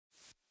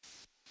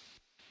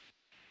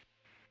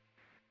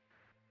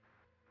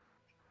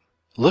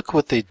Look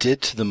what they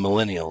did to the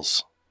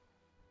millennials.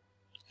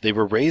 They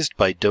were raised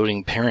by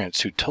doting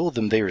parents who told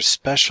them they were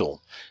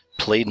special,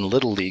 played in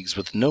little leagues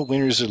with no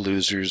winners or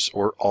losers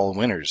or all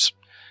winners.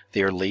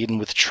 They are laden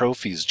with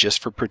trophies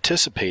just for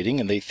participating,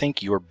 and they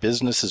think your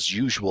business as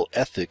usual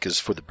ethic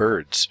is for the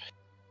birds.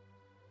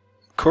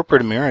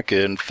 Corporate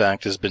America, in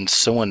fact, has been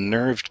so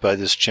unnerved by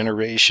this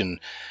generation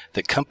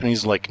that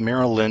companies like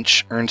Merrill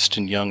Lynch, Ernst &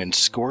 Young, and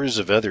scores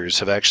of others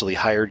have actually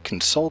hired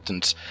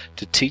consultants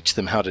to teach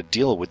them how to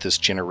deal with this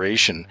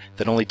generation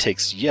that only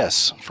takes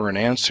yes for an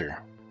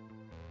answer.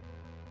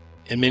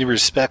 In many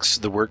respects,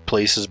 the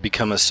workplace has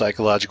become a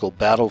psychological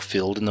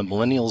battlefield, and the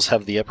millennials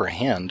have the upper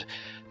hand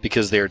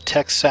because they are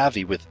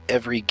tech-savvy with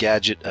every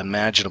gadget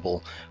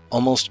imaginable,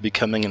 almost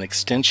becoming an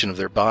extension of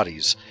their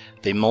bodies.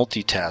 They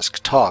multitask,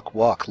 talk,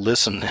 walk,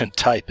 listen, and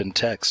type and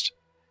text.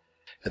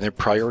 And their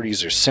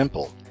priorities are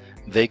simple.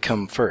 They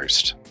come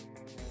first.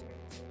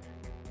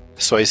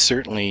 So I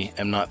certainly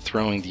am not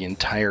throwing the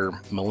entire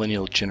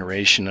millennial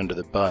generation under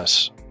the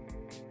bus.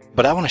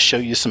 But I want to show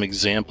you some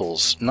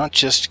examples, not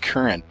just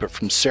current, but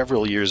from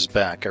several years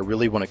back. I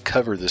really want to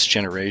cover this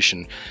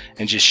generation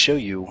and just show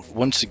you,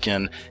 once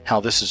again, how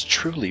this is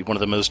truly one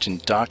of the most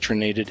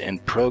indoctrinated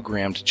and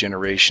programmed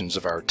generations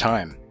of our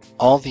time.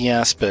 All the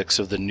aspects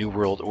of the New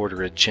World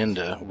Order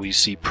agenda we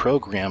see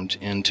programmed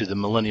into the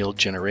millennial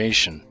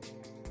generation.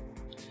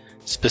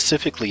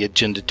 Specifically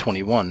Agenda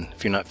 21.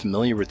 If you're not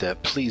familiar with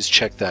that, please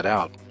check that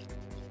out.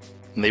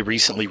 And they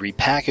recently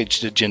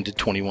repackaged Agenda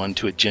 21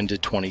 to Agenda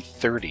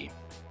 2030.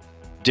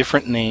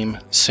 Different name,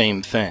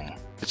 same thing.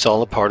 It's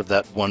all a part of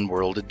that one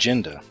world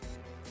agenda.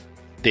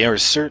 They are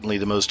certainly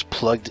the most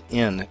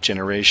plugged-in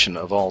generation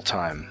of all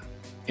time.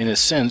 In a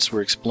sense,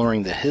 we're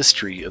exploring the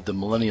history of the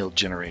millennial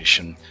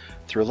generation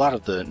through a lot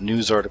of the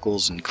news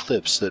articles and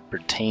clips that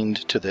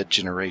pertained to that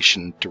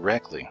generation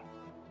directly.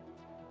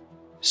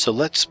 So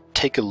let's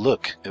take a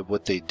look at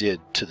what they did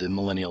to the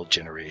millennial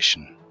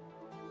generation.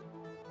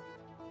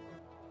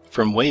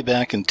 From way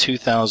back in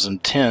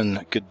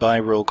 2010, goodbye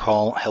roll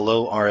call,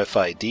 hello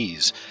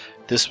RFIDs.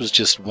 This was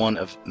just one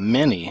of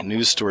many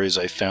news stories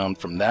I found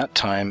from that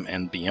time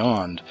and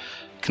beyond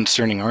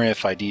concerning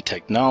RFID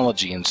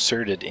technology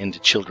inserted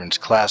into children's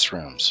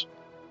classrooms.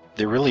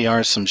 There really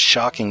are some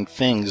shocking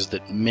things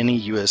that many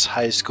U.S.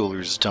 high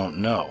schoolers don't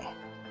know.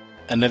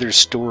 Another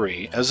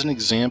story, as an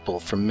example,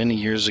 from many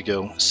years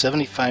ago,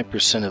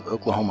 75% of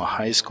Oklahoma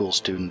high school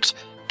students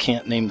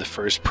can't name the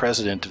first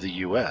president of the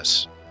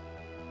U.S.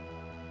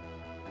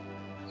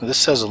 This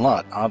says a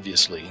lot,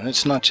 obviously, and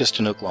it's not just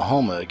in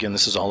Oklahoma. Again,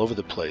 this is all over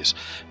the place,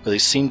 but they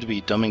seem to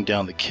be dumbing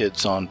down the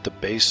kids on the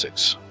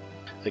basics.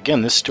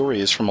 Again, this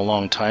story is from a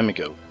long time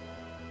ago.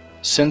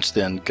 Since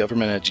then,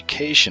 government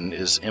education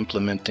is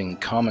implementing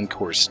Common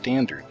Core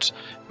standards,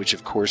 which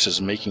of course is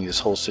making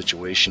this whole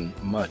situation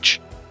much,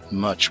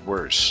 much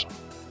worse.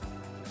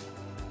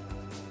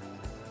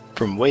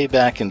 From way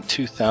back in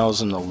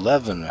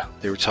 2011,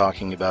 they were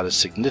talking about a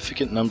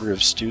significant number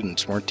of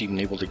students weren't even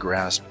able to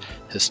grasp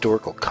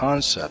historical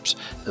concepts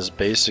as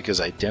basic as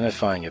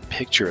identifying a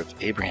picture of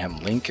Abraham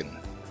Lincoln.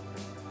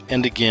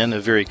 And again, a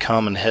very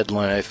common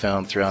headline I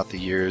found throughout the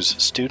years,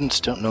 students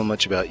don't know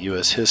much about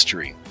U.S.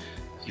 history.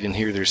 Even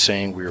here they're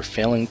saying we are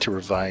failing to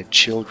provide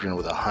children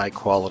with a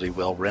high-quality,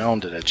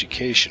 well-rounded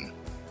education.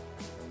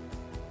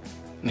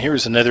 And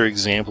here's another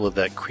example of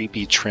that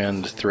creepy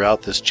trend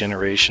throughout this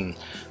generation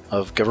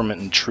of government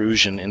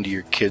intrusion into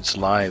your kids'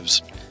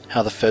 lives,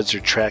 how the feds are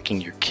tracking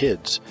your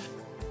kids.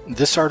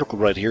 This article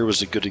right here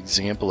was a good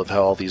example of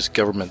how all these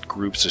government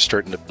groups are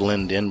starting to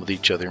blend in with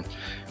each other.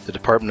 The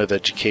Department of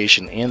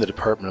Education and the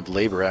Department of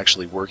Labor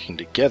actually working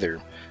together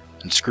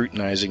and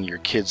scrutinizing your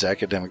kids'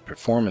 academic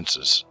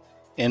performances.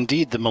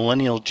 Indeed, the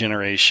millennial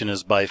generation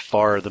is by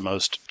far the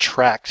most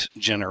tracked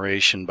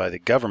generation by the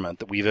government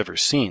that we've ever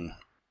seen.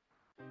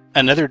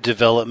 Another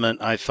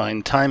development I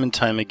find time and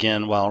time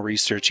again while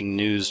researching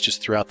news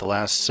just throughout the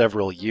last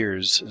several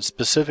years,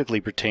 specifically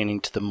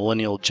pertaining to the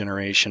millennial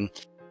generation,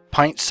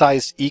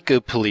 pint-sized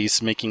eco-police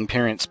making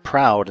parents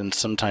proud and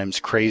sometimes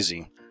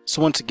crazy.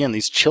 So once again,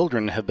 these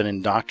children have been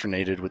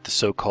indoctrinated with the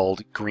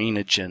so-called green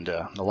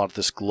agenda, a lot of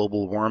this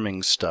global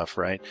warming stuff,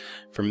 right,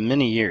 for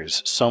many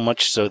years, so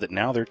much so that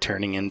now they're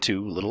turning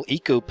into little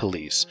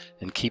eco-police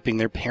and keeping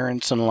their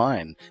parents in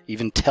line,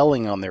 even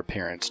telling on their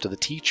parents to the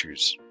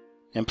teachers.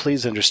 And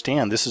please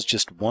understand, this is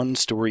just one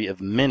story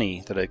of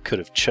many that I could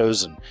have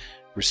chosen.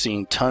 We're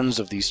seeing tons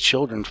of these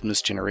children from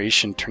this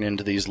generation turn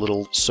into these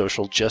little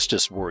social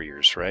justice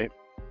warriors, right?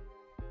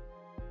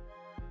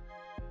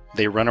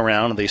 They run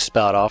around and they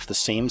spout off the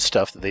same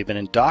stuff that they've been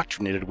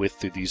indoctrinated with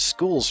through these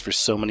schools for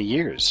so many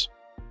years.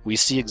 We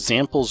see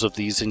examples of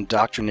these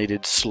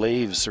indoctrinated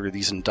slaves or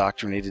these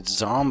indoctrinated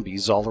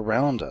zombies all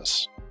around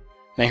us.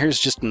 Now here's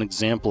just an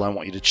example I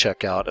want you to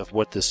check out of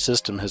what this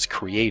system has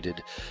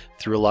created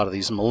through a lot of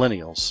these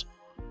millennials.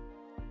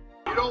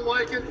 You don't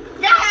like it?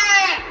 Yeah!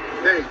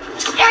 Hey.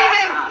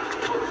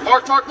 Yeah!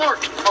 Mark! Mark,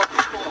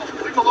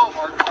 leave him alone,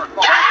 Mark.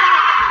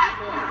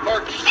 Yeah!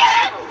 Mark.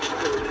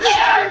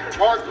 Yeah!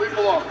 Mark, leave him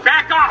alone.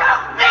 Back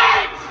off!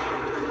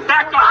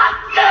 Back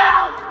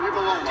off! Leave him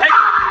alone. Take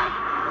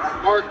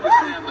Mark, you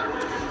stand there.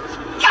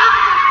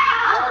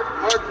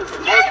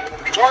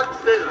 Mark,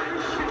 stay there.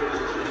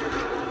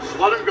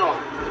 Let him go.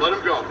 Let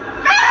him go.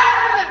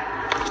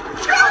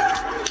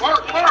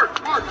 Mark,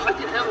 I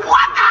can handle it.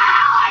 What the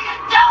hell are you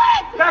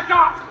doing? Back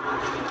off!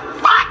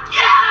 Fuck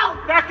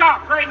you! Back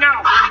off right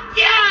now! Fuck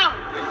you!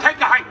 Take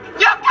a hike!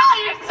 You call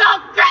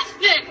yourself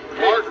Christian!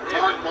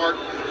 Mark.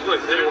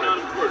 Look, they're not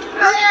important.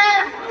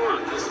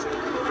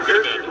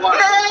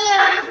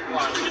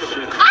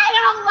 I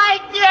don't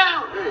like you!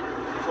 Hey,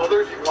 well,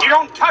 there's You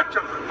don't touch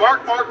him!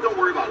 Mark, don't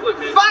worry about it. Look,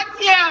 man. Fuck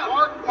you!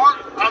 Mark,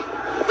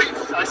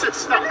 please, I said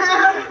stop.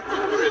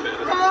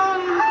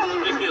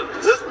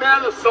 This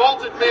man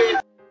assaulted me.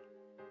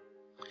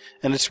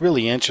 And it's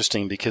really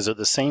interesting because at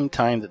the same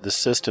time that the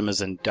system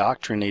is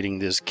indoctrinating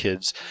these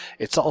kids,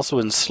 it's also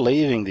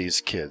enslaving these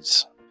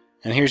kids.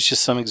 And here's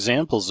just some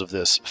examples of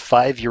this.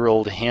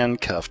 5-year-old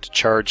handcuffed,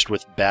 charged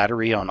with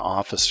battery on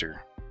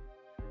officer.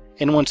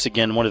 And once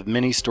again, one of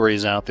many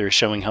stories out there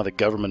showing how the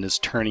government is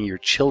turning your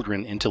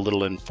children into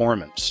little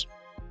informants.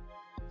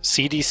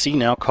 CDC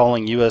now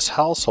calling U.S.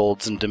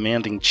 households and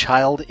demanding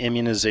child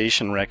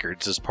immunization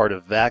records as part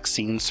of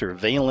vaccine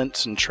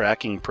surveillance and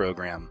tracking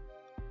program.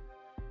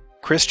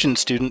 Christian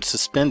student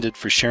suspended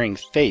for sharing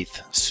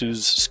faith,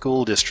 sues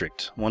school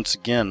district. Once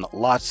again,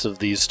 lots of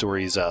these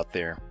stories out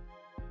there.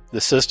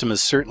 The system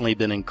has certainly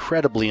been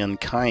incredibly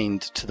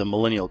unkind to the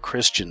millennial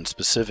Christian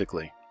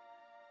specifically.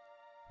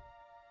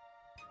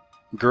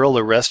 Girl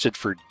arrested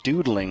for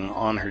doodling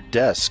on her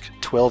desk.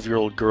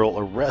 12-year-old girl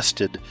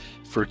arrested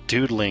for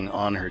doodling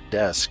on her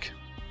desk.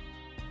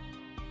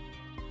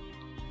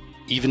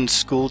 Even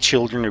school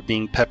children are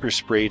being pepper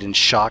sprayed and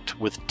shocked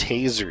with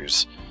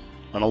tasers.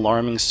 An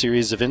alarming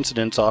series of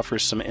incidents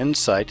offers some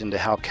insight into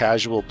how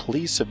casual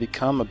police have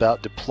become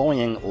about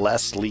deploying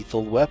less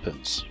lethal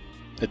weapons.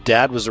 A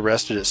dad was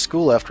arrested at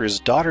school after his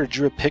daughter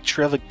drew a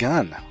picture of a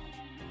gun.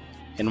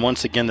 And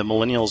once again, the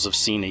millennials have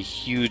seen a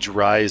huge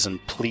rise in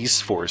police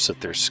force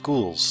at their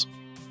schools.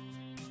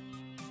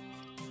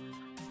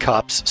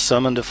 Cops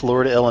summoned to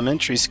Florida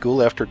elementary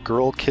school after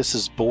girl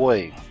kisses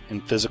boy in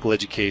physical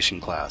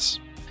education class.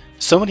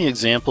 So many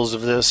examples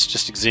of this,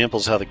 just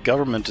examples how the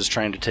government is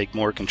trying to take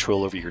more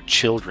control over your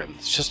children.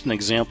 It's just an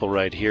example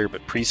right here,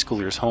 but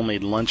preschoolers'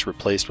 homemade lunch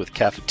replaced with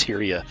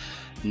cafeteria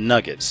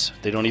nuggets.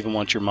 They don't even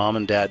want your mom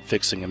and dad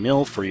fixing a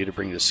meal for you to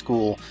bring to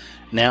school.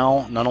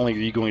 Now, not only are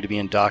you going to be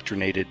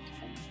indoctrinated,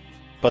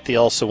 but they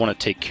also want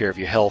to take care of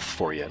your health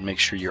for you and make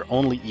sure you're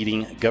only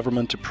eating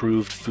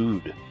government-approved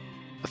food.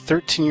 A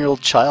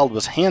 13-year-old child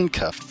was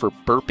handcuffed for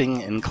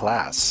burping in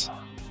class.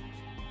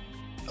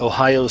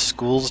 Ohio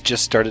schools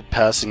just started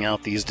passing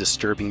out these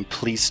disturbing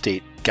police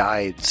state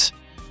guides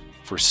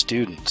for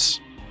students.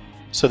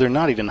 So they're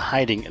not even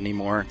hiding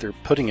anymore, they're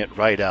putting it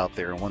right out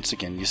there. Once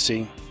again, you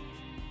see?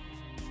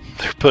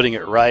 They're putting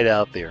it right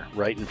out there,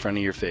 right in front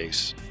of your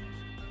face.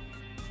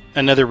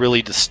 Another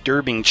really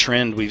disturbing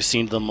trend we've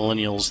seen to the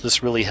millennials,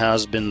 this really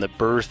has been the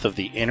birth of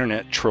the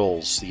internet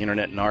trolls, the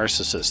internet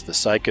narcissists, the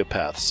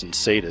psychopaths and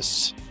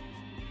sadists.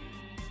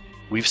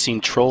 We've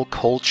seen troll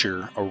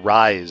culture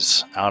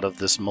arise out of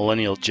this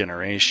millennial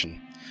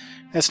generation.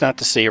 That's not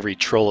to say every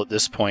troll at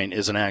this point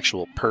is an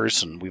actual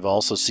person. We've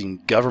also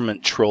seen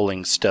government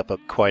trolling step up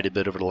quite a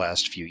bit over the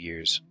last few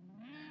years.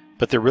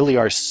 But there really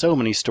are so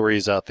many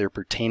stories out there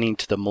pertaining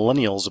to the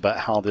millennials about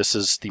how this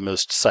is the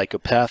most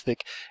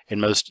psychopathic and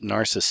most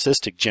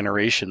narcissistic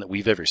generation that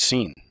we've ever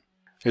seen.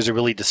 There's a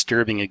really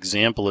disturbing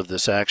example of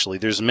this actually.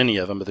 There's many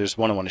of them, but there's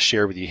one I want to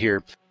share with you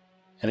here.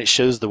 And it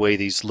shows the way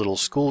these little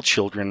school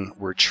children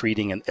were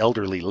treating an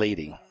elderly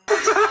lady.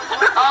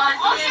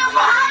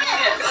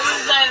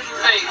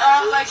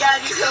 Oh my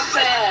god, you're so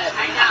fat.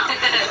 I know.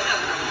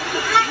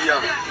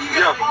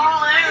 Yeah.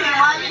 Why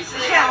are you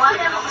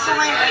so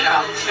many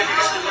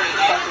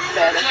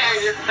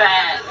You're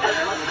fat.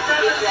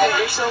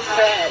 You're so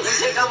fat. You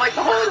take on like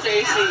the whole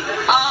JC.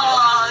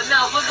 Oh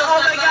no, put the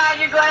oh my god,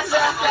 your glasses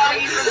are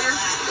baggy from your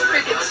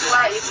freaking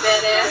sweat, you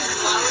fat ass.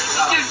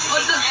 Dude,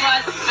 put the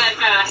glasses back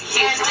on. I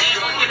can't stand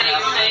looking at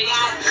your face.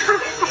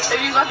 If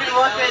you fucking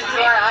look into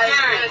our eyes,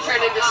 you're gonna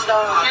turn into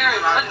stone.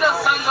 Karen, put those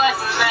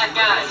sunglasses back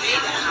on.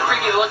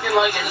 Freaking looking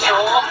like a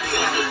troll.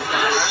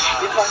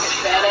 You fucking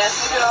fat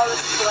ass. Look at all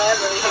this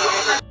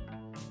collaboration.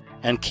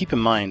 And keep in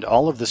mind,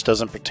 all of this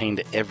doesn't pertain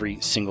to every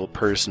single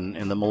person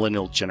in the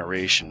millennial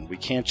generation. We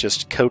can't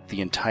just coat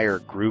the entire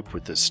group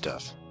with this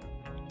stuff.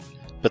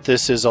 But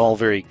this is all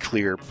very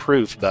clear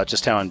proof about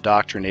just how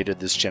indoctrinated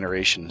this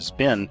generation has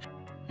been.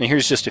 And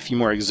here's just a few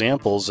more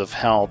examples of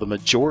how the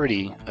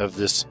majority of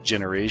this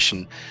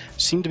generation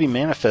seem to be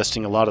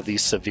manifesting a lot of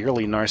these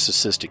severely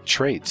narcissistic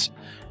traits.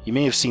 You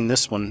may have seen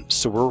this one,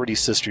 sorority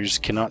sisters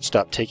cannot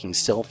stop taking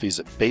selfies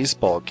at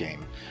baseball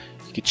game.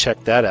 You could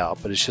check that out,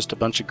 but it's just a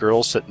bunch of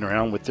girls sitting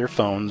around with their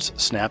phones,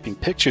 snapping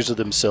pictures of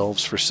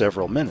themselves for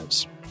several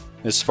minutes.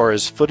 As far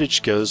as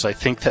footage goes, I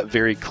think that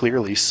very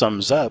clearly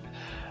sums up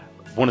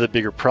one of the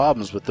bigger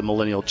problems with the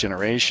millennial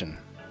generation.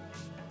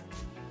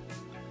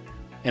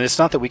 And it's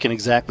not that we can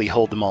exactly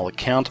hold them all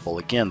accountable.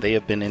 Again, they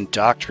have been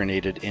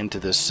indoctrinated into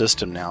this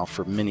system now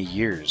for many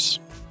years.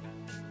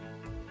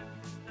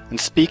 And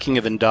speaking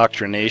of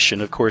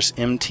indoctrination, of course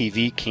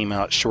MTV came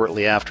out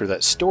shortly after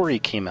that story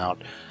came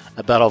out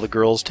about all the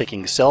girls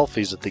taking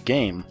selfies at the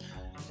game.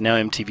 Now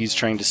MTV's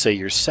trying to say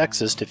you're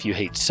sexist if you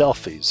hate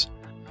selfies.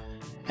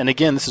 And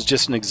again, this is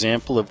just an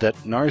example of that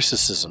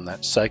narcissism,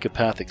 that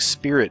psychopathic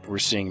spirit we're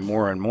seeing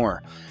more and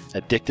more.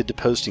 Addicted to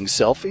posting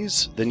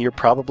selfies? Then you're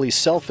probably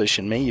selfish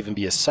and may even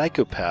be a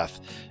psychopath,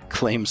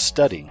 claims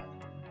study.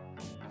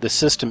 The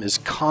system is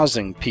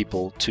causing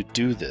people to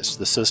do this.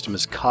 The system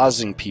is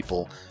causing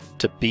people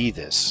to be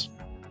this.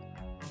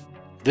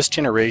 This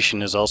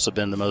generation has also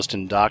been the most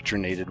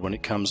indoctrinated when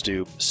it comes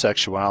to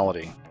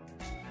sexuality,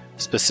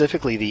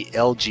 specifically the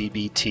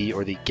LGBT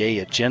or the gay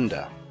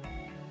agenda.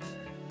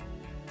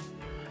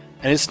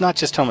 And it's not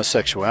just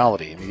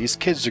homosexuality. I mean, these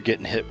kids are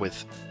getting hit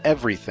with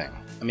everything.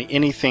 I mean,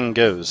 anything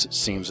goes, it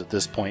seems, at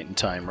this point in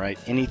time, right?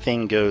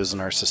 Anything goes in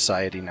our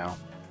society now.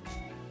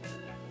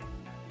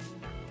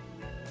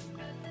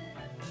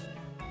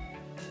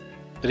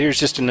 But here's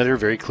just another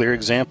very clear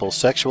example.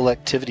 Sexual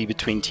activity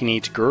between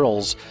teenage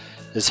girls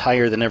is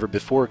higher than ever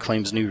before,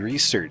 claims new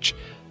research.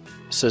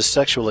 It says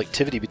sexual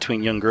activity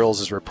between young girls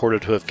is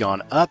reported to have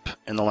gone up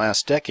in the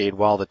last decade,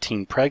 while the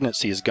teen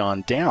pregnancy has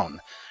gone down.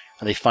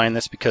 And they find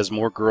this because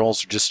more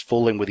girls are just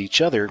fooling with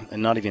each other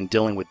and not even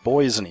dealing with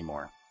boys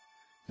anymore.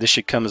 This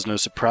should come as no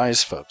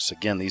surprise, folks.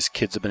 Again, these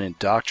kids have been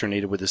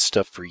indoctrinated with this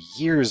stuff for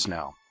years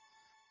now.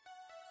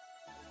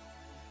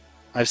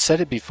 I've said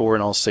it before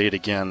and I'll say it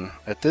again.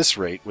 At this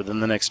rate, within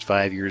the next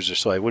 5 years or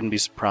so, I wouldn't be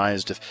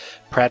surprised if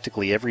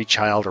practically every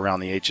child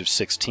around the age of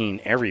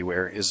 16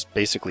 everywhere is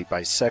basically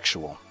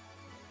bisexual.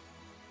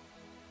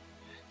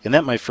 And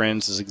that, my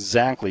friends, is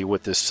exactly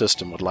what this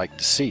system would like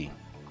to see.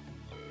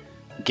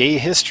 Gay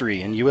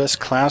history in U.S.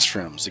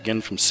 classrooms,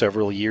 again from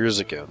several years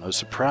ago. No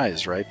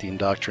surprise, right? The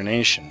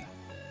indoctrination.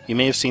 You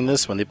may have seen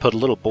this one. They put a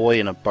little boy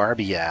in a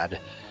Barbie ad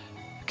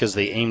because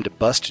they aim to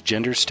bust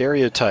gender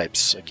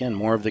stereotypes. Again,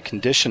 more of the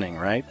conditioning,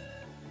 right?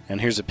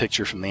 And here's a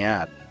picture from the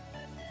ad.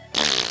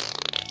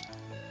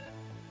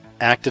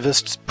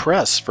 Activists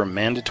press for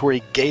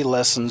mandatory gay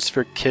lessons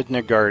for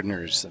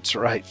kindergartners. That's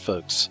right,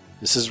 folks.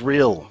 This is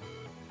real.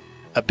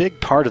 A big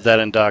part of that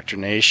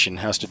indoctrination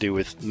has to do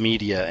with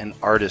media and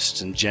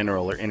artists in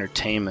general, or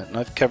entertainment. And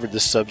I've covered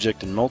this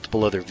subject in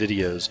multiple other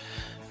videos.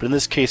 But in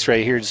this case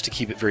right here, just to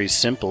keep it very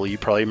simple, you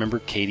probably remember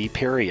Katy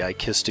Perry, I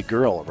Kissed a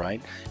Girl,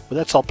 right? Well,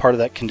 that's all part of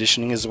that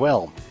conditioning as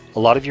well. A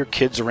lot of your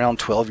kids around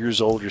 12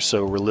 years old or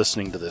so were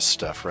listening to this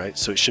stuff, right?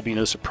 So it should be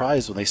no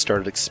surprise when they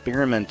started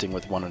experimenting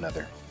with one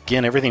another.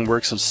 Again, everything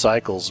works in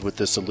cycles with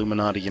this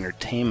Illuminati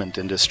entertainment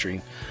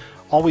industry,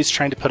 always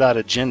trying to put out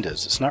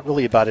agendas. It's not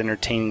really about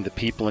entertaining the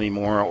people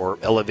anymore or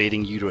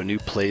elevating you to a new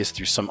place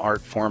through some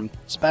art form.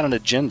 It's about an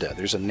agenda.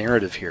 There's a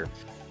narrative here.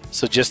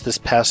 So just this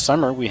past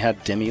summer, we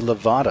had Demi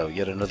Lovato,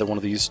 yet another one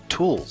of these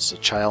tools, a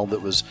child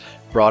that was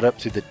brought up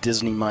through the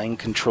Disney Mind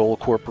Control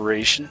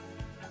Corporation,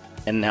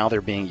 and now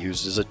they're being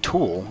used as a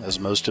tool, as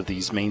most of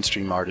these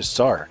mainstream artists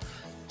are.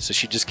 So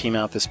she just came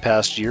out this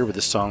past year with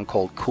a song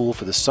called Cool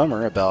for the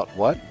Summer about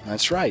what?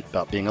 That's right,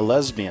 about being a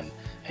lesbian.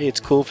 Hey,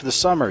 it's cool for the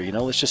summer, you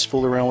know, let's just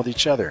fool around with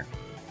each other.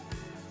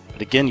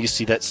 But again, you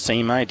see that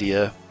same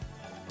idea,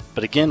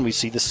 we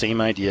see the same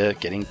idea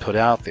getting put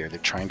out there. They're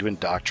trying to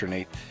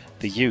indoctrinate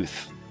the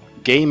youth.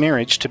 Gay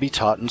marriage to be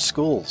taught in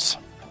schools.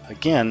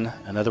 Again,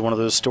 another one of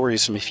those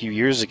stories from a few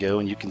years ago,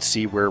 and you can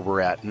see where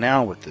we're at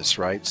now with this,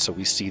 right? So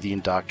we see the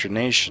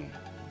indoctrination.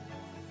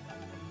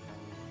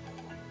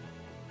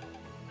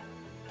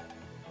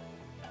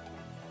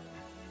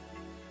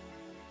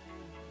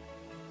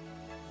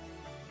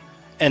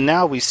 And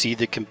now we see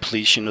the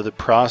completion of the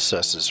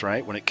processes,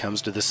 right? When it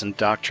comes to this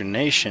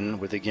indoctrination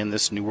with, again,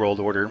 this New World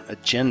Order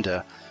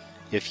agenda,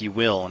 if you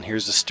will. And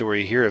here's the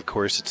story here, of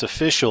course. It's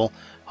official.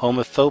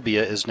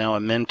 Homophobia is now a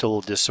mental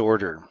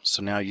disorder.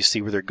 So now you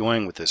see where they're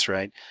going with this,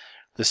 right?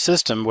 The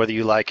system, whether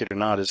you like it or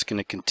not, is going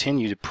to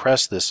continue to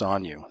press this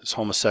on you, this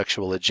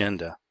homosexual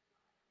agenda.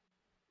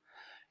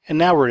 And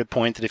now we're at a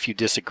point that if you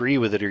disagree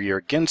with it or you're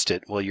against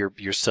it, well, you're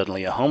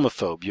suddenly a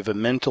homophobe. You have a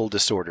mental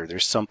disorder.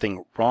 There's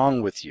something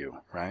wrong with you,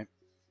 right?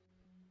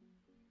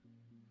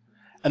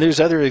 And there's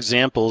other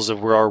examples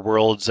of where our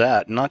world's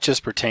at, not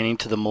just pertaining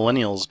to the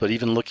millennials, but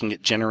even looking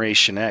at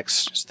Generation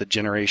X, it's the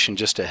generation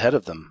just ahead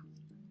of them.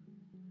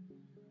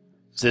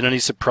 Is it any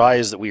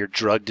surprise that we are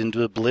drugged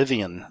into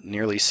oblivion?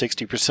 Nearly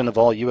 60% of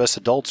all U.S.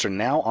 adults are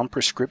now on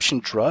prescription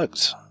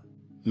drugs.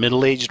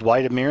 Middle-aged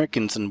white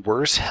Americans in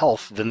worse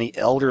health than the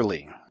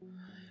elderly.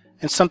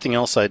 And something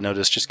else I'd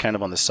noticed just kind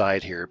of on the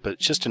side here, but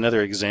just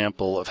another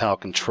example of how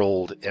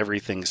controlled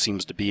everything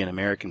seems to be in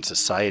American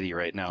society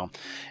right now.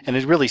 And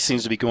it really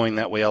seems to be going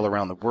that way all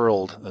around the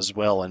world as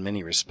well in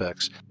many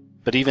respects.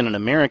 But even in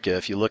America,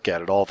 if you look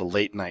at it, all the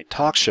late-night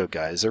talk show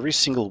guys, every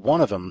single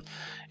one of them,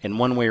 in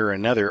one way or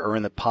another, are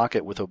in the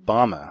pocket with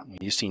Obama.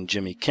 You've seen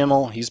Jimmy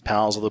Kimmel, he's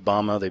pals with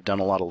Obama, they've done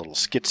a lot of little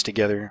skits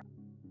together.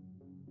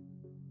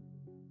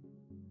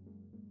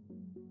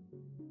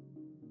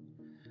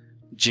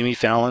 Jimmy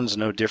Fallon's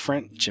no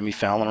different. Jimmy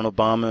Fallon and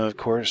Obama, of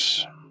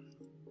course.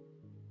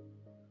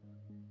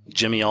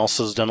 Jimmy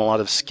also has done a lot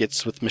of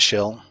skits with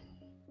Michelle.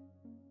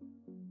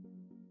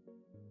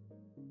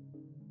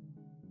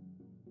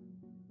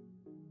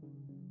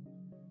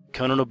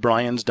 Conan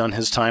O'Brien's done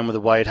his time with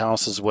the White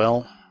House as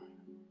well.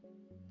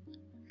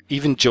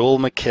 Even Joel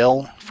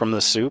McHale from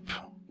The Soup,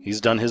 he's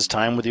done his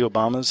time with the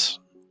Obamas.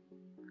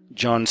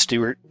 Jon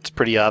Stewart, it's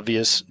pretty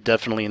obvious,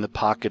 definitely in the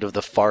pocket of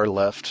the far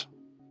left.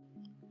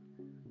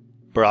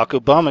 Barack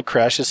Obama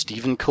crashes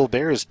Stephen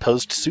Colbert's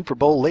post-Super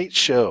Bowl Late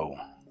Show.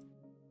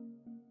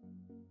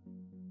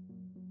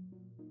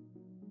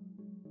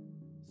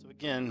 So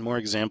again, more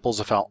examples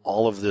of how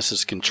all of this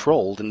is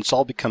controlled, and it's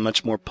all become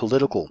much more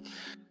political.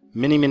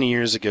 Many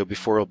years ago,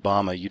 before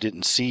Obama, you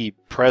didn't see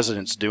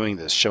presidents doing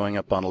this, showing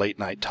up on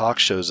late-night talk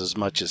shows as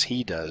much as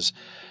he does,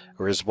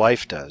 or his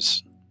wife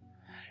does.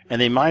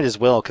 And they might as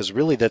well, because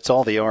really that's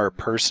all they are,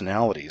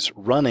 personalities,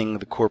 running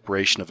the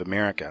corporation of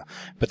America.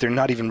 But they're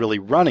not even really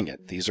running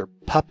it. These are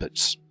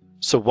puppets.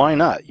 So why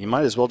not? You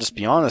might as well just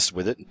be honest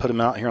with it and put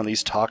them out here on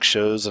these talk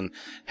shows and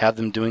have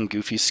them doing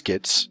goofy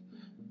skits.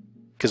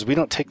 Because we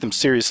don't take them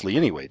seriously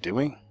anyway, do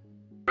we?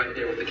 Right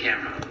there with the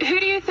camera. Who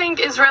do you think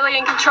is really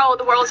in control of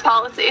the world's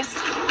policies?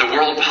 The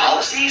world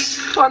policies?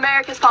 Or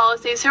America's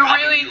policies? Who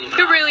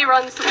really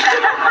runs the world?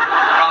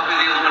 Probably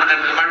the Illuminati.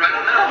 Am I right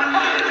on that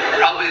one?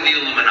 Probably the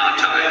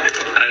Illuminati.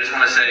 And I just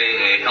want to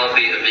say a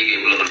healthy, a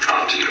big, little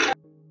prop to you.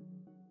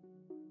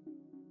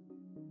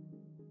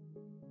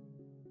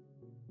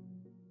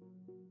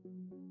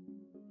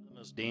 The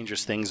most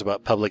dangerous things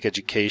about public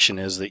education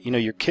is that, you know,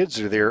 your kids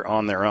are there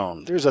on their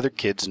own. There's other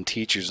kids and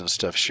teachers and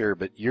stuff, sure,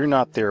 but you're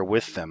not there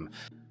with them.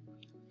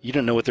 You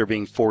don't know what they're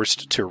being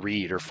forced to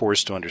read or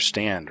forced to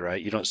understand,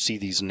 right? You don't see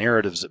these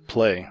narratives at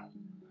play.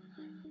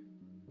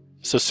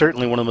 So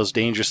certainly one of the most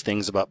dangerous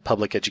things about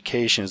public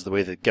education is the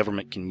way that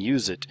government can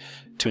use it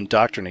to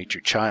indoctrinate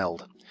your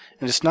child.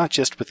 And it's not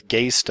just with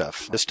gay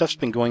stuff. This stuff's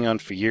been going on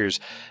for years.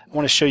 I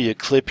want to show you a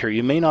clip here.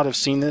 You may not have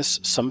seen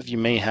this. Some of you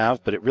may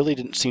have, but it really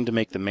didn't seem to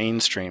make the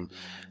mainstream.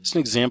 It's an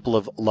example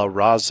of La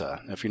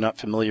Raza. If you're not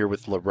familiar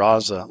with La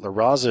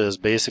Raza is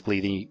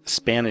basically the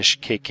Spanish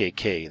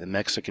KKK, the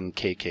Mexican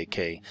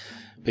KKK.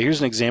 But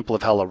here's an example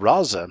of how La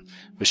Raza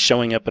was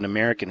showing up in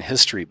American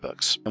history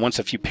books. And once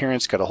a few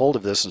parents got a hold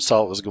of this and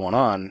saw what was going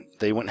on,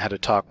 they went and had a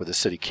talk with the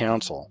city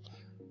council.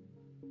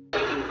 A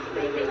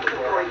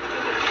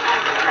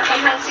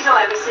few months ago,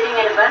 I was sitting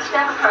at a bus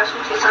stop across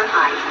from Tucson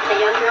High. A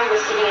young girl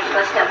was sitting at the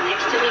bus stop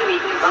next to me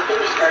reading a book, and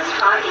we started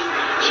talking.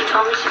 She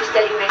told me she was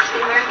studying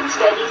Mexican-American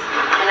studies,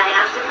 and I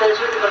asked if those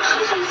were the books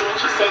she's using, and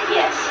she said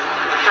yes.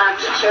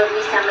 She showed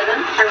me some of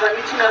them. I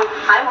want to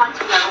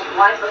know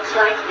why books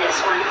like this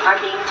one are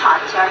being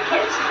taught to our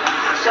kids.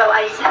 So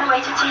I sent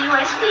away to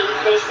TUSD.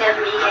 They sent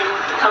me and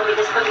told me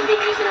this book is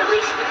being used in at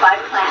least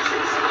 5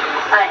 classes,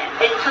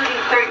 including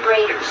 3rd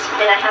graders,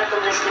 and I have the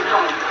list at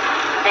home.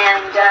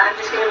 And I'm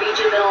just going to read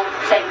you little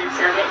segments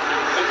of it.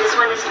 And this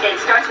one it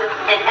starts with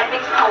an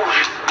epic poem.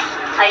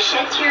 I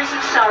shed tears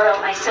of sorrow,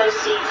 I sow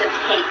seeds of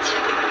hate.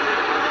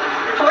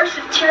 The force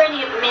of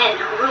tyranny of men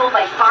who rule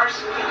by farce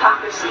and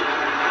hypocrisy.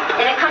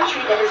 In a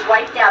country that has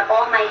wiped out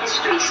all my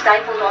history,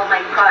 stifled all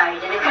my pride.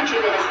 In a country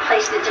that has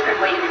placed a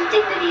different weight of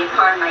indignity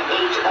upon my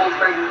age-old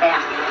burden back.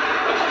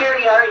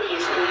 Inferiority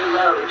is the new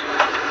load.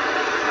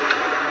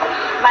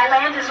 My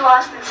land is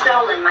lost and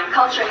stolen. My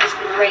culture has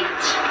been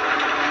raped.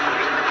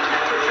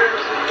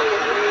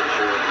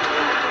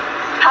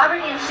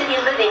 Poverty and city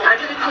living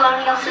under the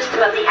colonial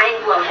system of the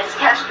Anglo has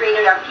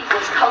castrated our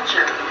people's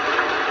culture.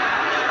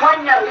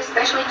 One note,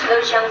 especially to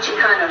those young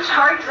Chicanos,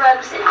 hard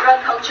drugs and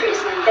drug culture is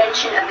an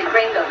invention of the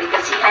gringo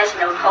because he has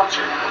no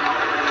culture.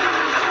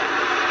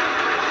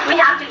 We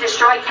have to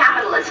destroy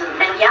capitalism,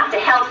 and we have to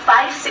help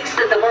 5/6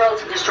 of the world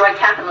to destroy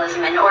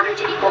capitalism in order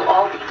to equal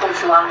all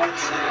people's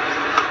lives.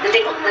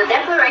 The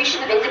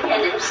Declaration of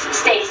Independence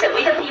states that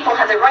we the people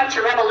have the right to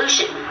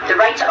revolution, the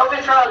right to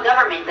overthrow a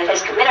government that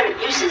has committed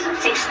abuses and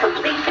seeks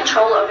complete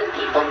control over the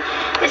people.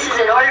 This is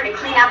in order to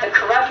clean out the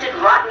corrupted,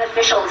 rotten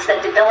officials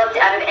that developed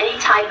out of any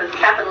type of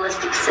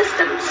capitalistic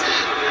systems.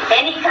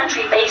 Any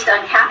country based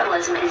on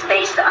capitalism is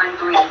based on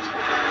greed.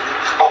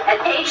 At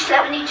page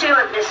 72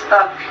 of this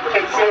book,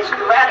 it says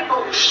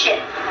radical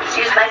shit.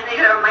 Excuse my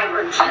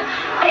words.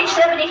 Page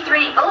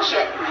 73,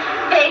 bullshit.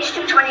 Page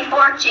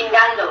 224,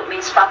 chingado,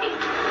 means fucking.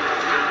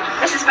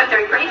 This is for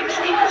 3rd graders,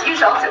 because you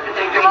also for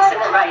 3rd grade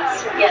civil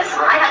rights. Yes,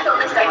 I have the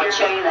list, I can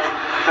show you that.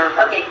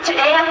 Okay,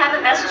 today I have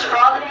a message for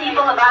all the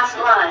people of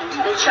Aztlan, to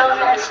the children,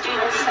 the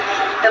students,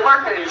 the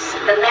workers,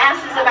 the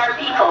masses of our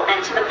people, and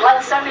to the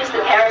bloodsuckers,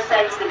 the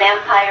parasites, the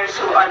vampires,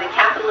 who are the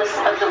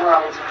capitalists of the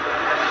world.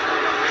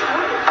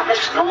 The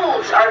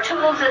schools are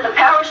tools of the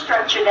power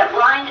structure that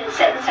blind and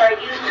sentence our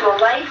youth to a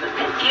life of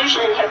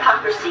confusion and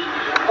hypocrisy,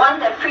 one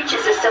that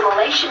preaches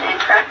assimilation and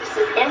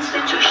practices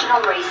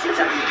institutional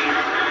racism.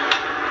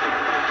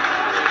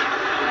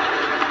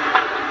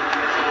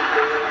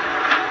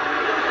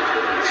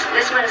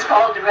 This one is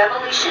called The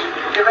Revolution.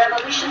 The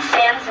revolution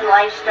stands in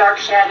life's dark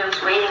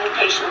shadows, waiting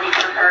impatiently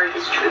for her,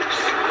 his troops.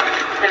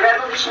 The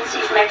revolution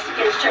sees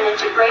Mexicans turn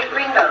into great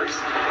gringos,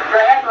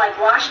 brag like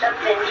washed-up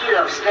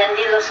vendidos.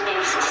 Vendidos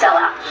means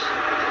sellouts.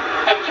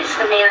 And kiss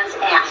the man's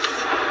ass.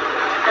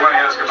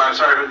 Why ask about,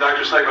 sorry,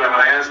 Dr. Slegman, I'm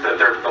going to ask that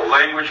the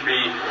language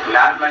be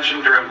not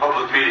mentioned during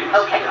public meetings.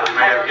 Okay. We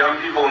may have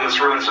young people in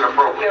this room, it's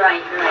inappropriate. You're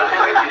right, you're right.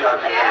 Thank you,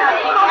 Dr.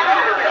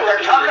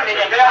 They're talking to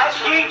you. That's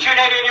teaching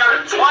it in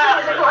your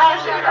class.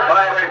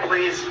 By the way,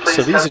 please.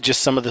 So these are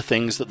just some of the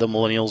things that the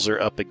millennials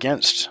are up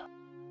against.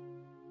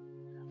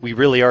 We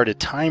really are at a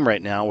time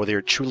right now where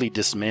they're truly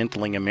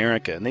dismantling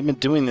America, and they've been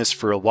doing this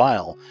for a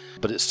while,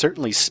 but it's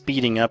certainly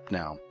speeding up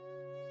now.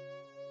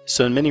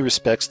 So in many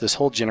respects, this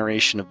whole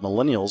generation of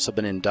millennials have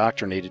been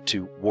indoctrinated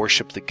to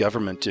worship the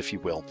government, if you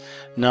will.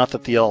 Not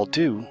that they all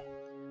do,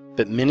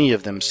 but many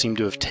of them seem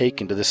to have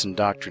taken to this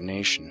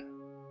indoctrination.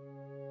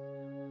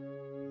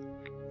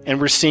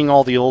 And we're seeing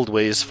all the old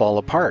ways fall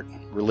apart.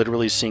 We're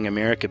literally seeing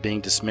America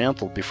being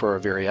dismantled before our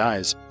very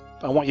eyes.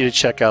 I want you to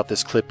check out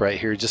this clip right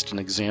here, just an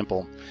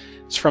example.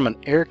 It's from an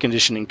air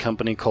conditioning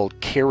company called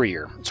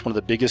Carrier. It's one of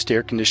the biggest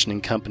air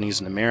conditioning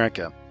companies in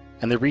America.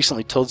 And they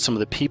recently told some of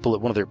the people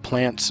at one of their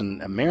plants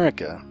in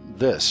America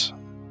this.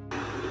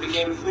 It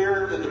became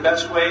clear that the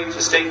best way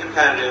to stay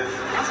competitive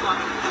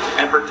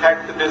and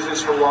protect the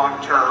business for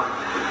long term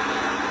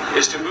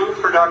is to move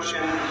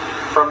production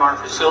from our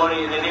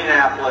facility in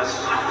Indianapolis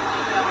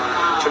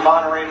to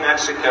Monterrey,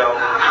 Mexico.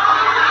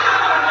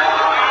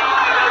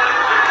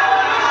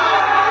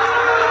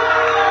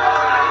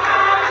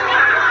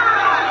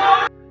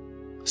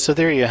 So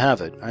there you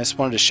have it. I just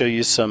wanted to show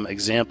you some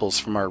examples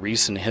from our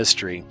recent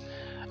history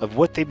of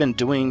what they've been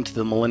doing to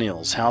the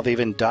millennials, how they've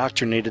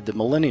indoctrinated the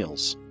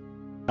millennials,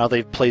 how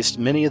they've placed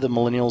many of the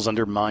millennials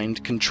under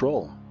mind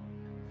control.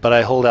 But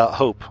I hold out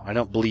hope. I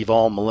don't believe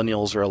all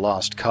millennials are a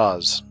lost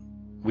cause.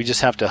 We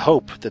just have to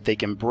hope that they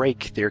can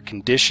break their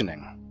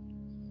conditioning.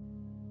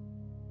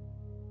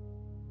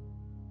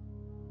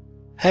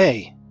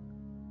 Hey,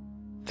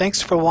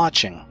 thanks for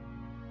watching.